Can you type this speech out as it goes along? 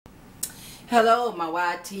Hello, my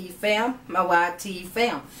YT fam, my YT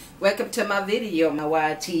fam. Welcome to my video,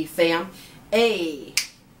 my YT fam. Hey,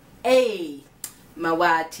 my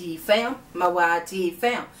YT fam, my YT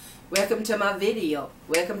fam. Welcome to my video.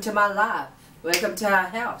 Welcome to my live. Welcome to our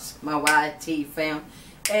house, my YT fam.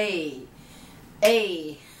 Hey.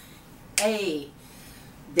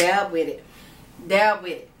 Dab with it. Dab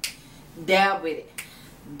with it. Dab with it.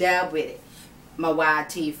 Dab with it. My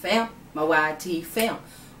YT fam, my YT fam.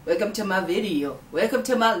 Welcome to my video. Welcome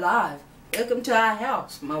to my live. Welcome to our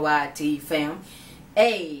house, my YT fam.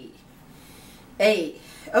 Hey.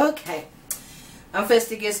 Okay. I'm first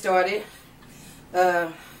to get started.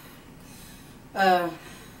 I'm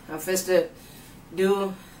first to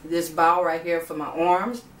do this ball right here for my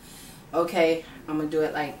arms. Okay, I'm gonna do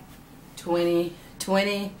it like 20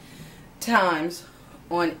 times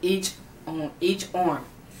on each arm.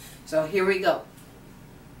 So here we go.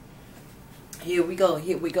 Here we go.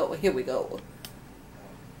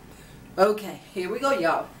 Okay, here we go,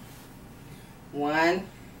 y'all. 1,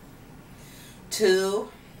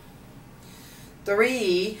 2,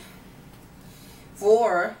 3,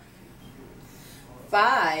 4,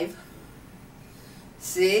 5,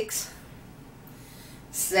 6,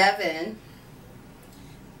 7,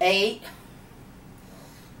 8,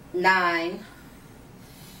 9,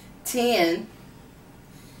 10,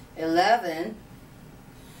 11,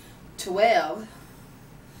 12,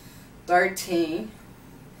 13,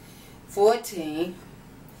 14,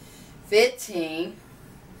 15,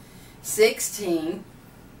 16,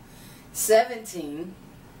 17,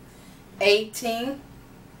 18,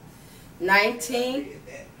 19,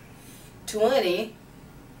 20,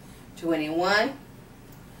 21,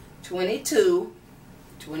 22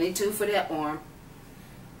 for that arm.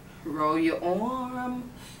 Roll your arm.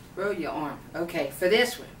 Roll your arm. Okay, for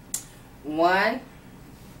this one. 1,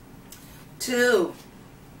 2,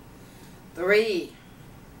 3,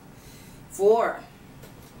 4,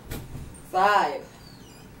 5,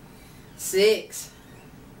 6,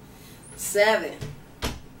 7,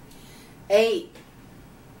 8,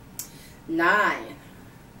 9,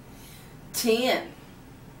 10,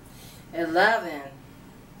 11,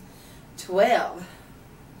 12,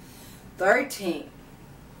 13,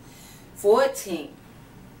 14,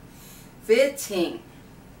 15,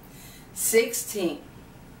 16,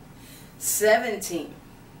 17,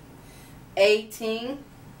 18,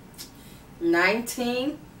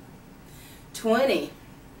 19, 20,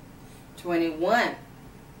 21,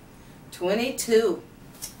 22.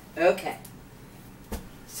 Okay.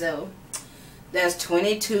 So that's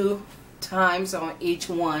 22 times on each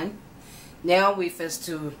one. Now we first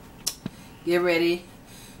to get ready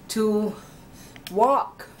to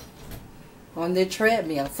walk on the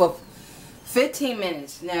treadmill for 15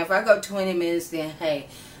 minutes. Now if I go 20 minutes, then hey,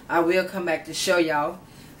 I will come back to show y'all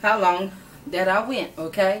how long that I went,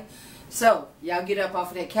 okay? So y'all get up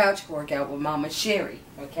off of that couch workout with Mama Sherry,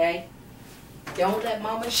 okay? Don't let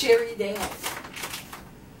Mama Sherry down,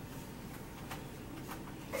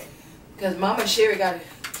 because Mama Sherry got to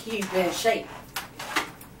keep in shape.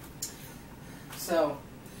 So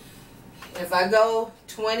if I go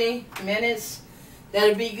 20 minutes,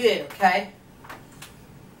 that'll be good, okay?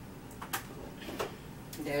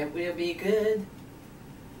 That will be good.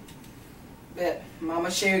 But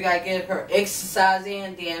Mama Sherry got to get her exercise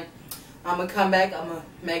in. Then I'm going to come back. I'm going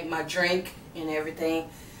to make my drink and everything,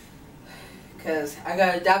 because I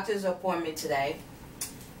got a doctor's appointment today.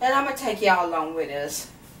 And I'm going to take y'all along with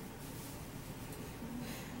us.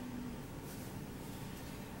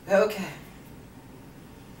 Okay.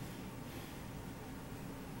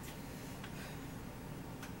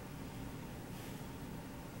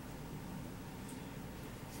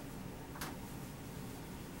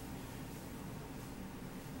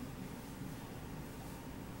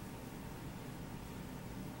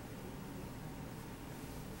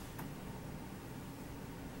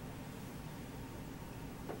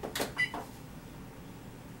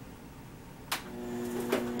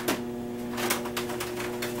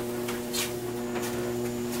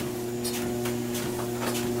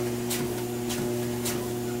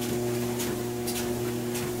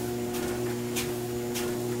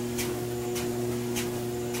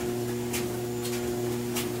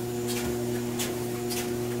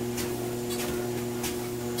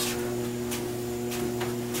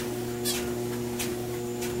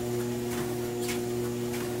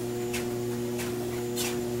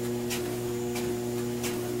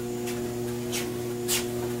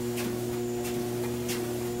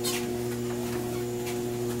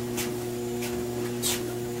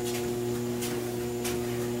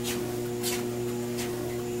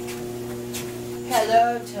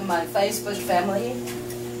 Hello to my Facebook family.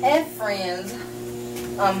 and friends.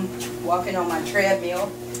 I'm walking on my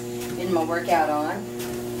treadmill, getting my workout on.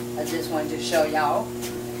 I just wanted to show y'all.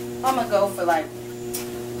 I'm going to go for like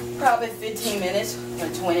probably 15 minutes or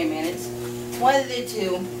 20 minutes. One of the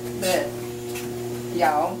two, but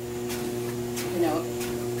y'all, you know,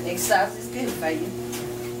 exercise is good for you.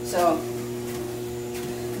 So,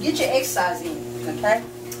 get your exercise in, okay?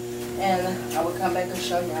 And I will come back and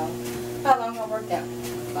show y'all how long I worked out.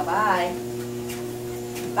 Bye-bye.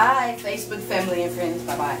 Bye, Facebook family and friends.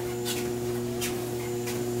 Bye-bye.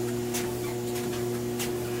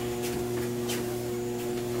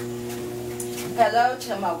 Hello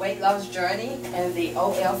to my weight loss journey and the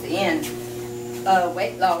OFN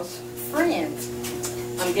weight loss friends.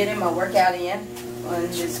 I'm getting my workout in on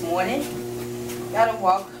this morning. Gotta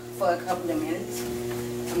walk for a couple of minutes.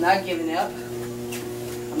 I'm not giving up.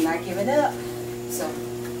 I'm not giving up. So,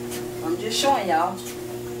 I'm just showing y'all.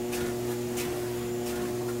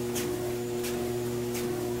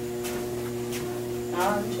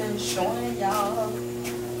 I'm just showing y'all.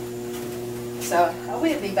 So, I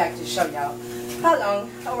will be back to show y'all how long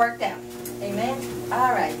I worked out. Amen?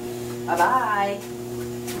 Alright. Bye-bye.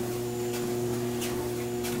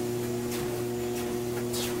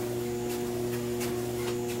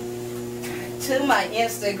 To my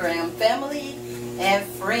Instagram family and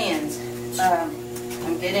friends.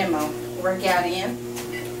 I'm getting my workout in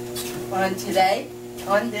on today,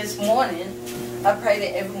 on this morning. I pray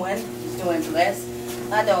that everyone is doing blessed.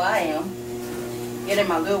 I know I am. Getting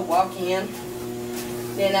my little walk in.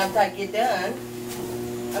 Then after I get done,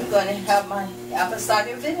 I'm going to have my apple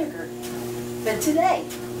cider vinegar for today.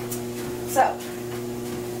 So,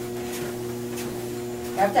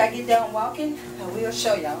 after I get done walking, I will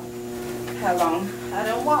show y'all how long I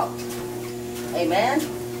done walked. Amen.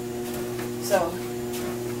 So,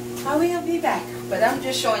 I will be back. But I'm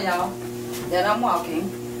just showing y'all that I'm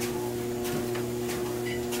walking.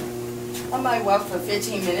 I might walk for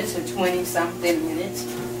 15 minutes or 20 something minutes.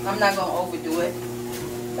 I'm not going to overdo it.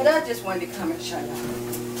 But I just wanted to come and show y'all.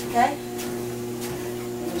 Okay?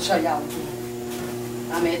 Let me show y'all again.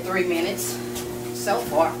 I'm at 3 minutes so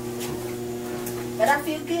far. But I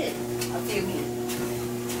feel good. I feel good.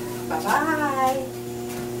 Bye-bye.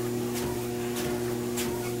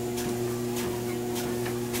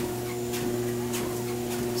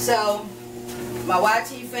 So, my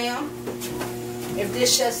YT fam, if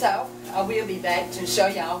this shuts off, I will be back to show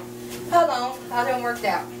y'all how long I done worked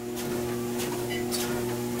out.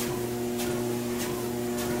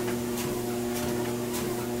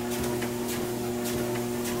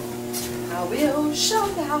 I will show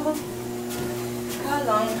y'all how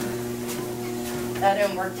long I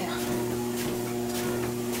done worked out.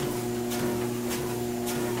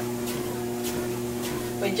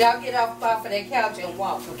 But y'all get off of that couch and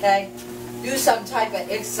walk, okay? Do some type of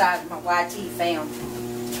exercise, my YT fam.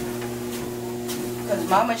 Because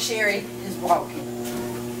Mama Sherry is walking.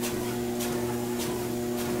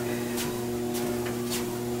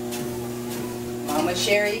 Mama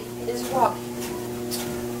Sherry is walking.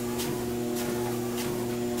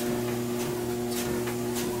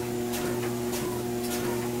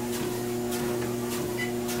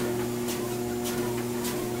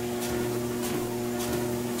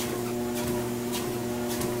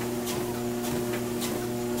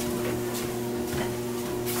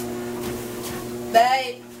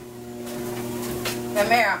 Babe, come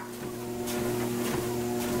here.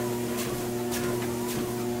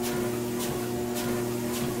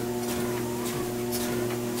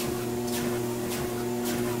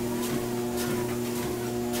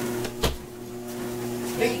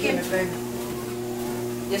 Here you get it, baby.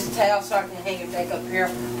 This towel so I can hang it back up here.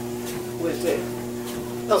 What's that?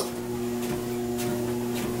 Oh.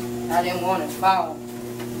 I didn't want it to fall.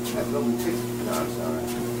 That's no, it's all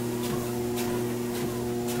right.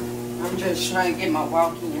 I'm just trying to get my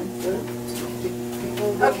walk in.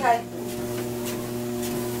 Okay.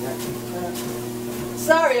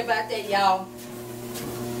 Sorry about that, y'all.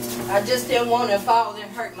 I just didn't want to fall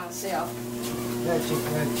and hurt myself.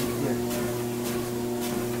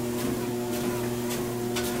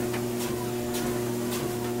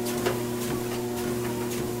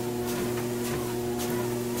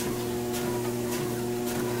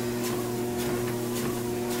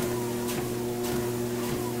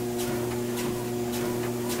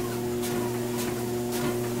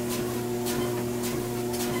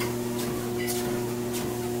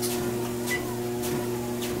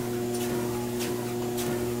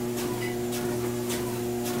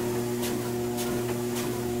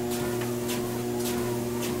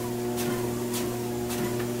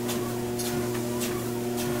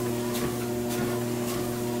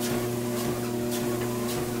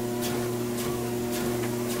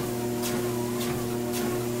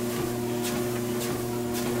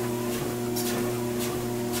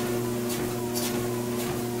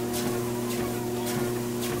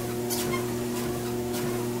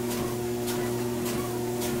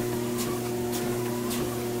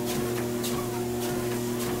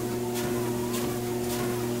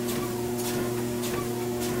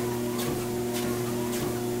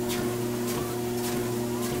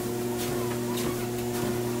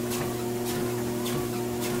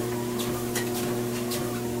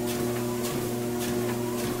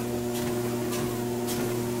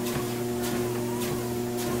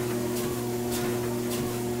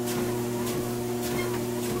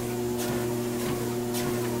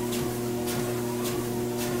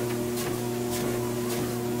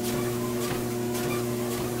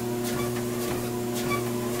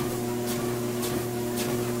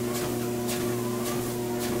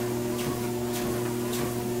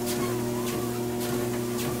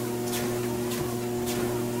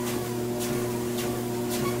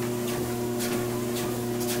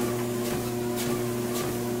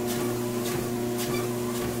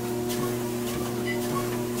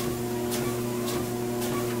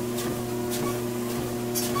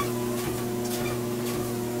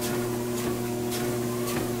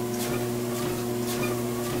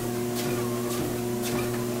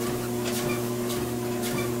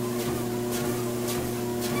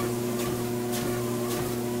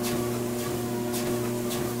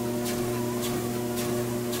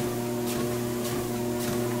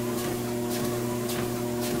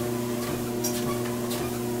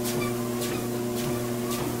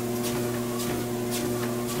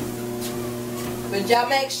 But y'all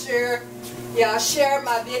make sure y'all share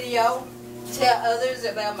my video. Tell others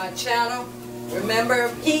about my channel.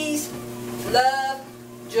 Remember, peace, love,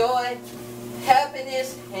 joy,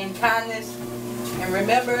 happiness, and kindness. And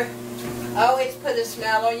remember, always put a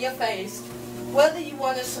smile on your face. Whether you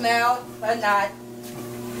want to smile or not,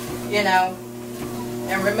 you know.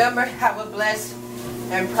 And remember, have a blessed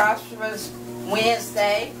and prosperous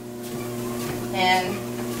Wednesday.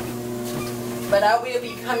 But I will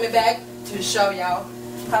be coming back to show y'all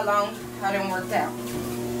how long I done worked out.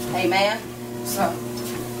 Amen. So,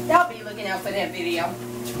 y'all be looking out for that video.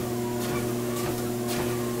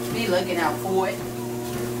 Be looking out for it.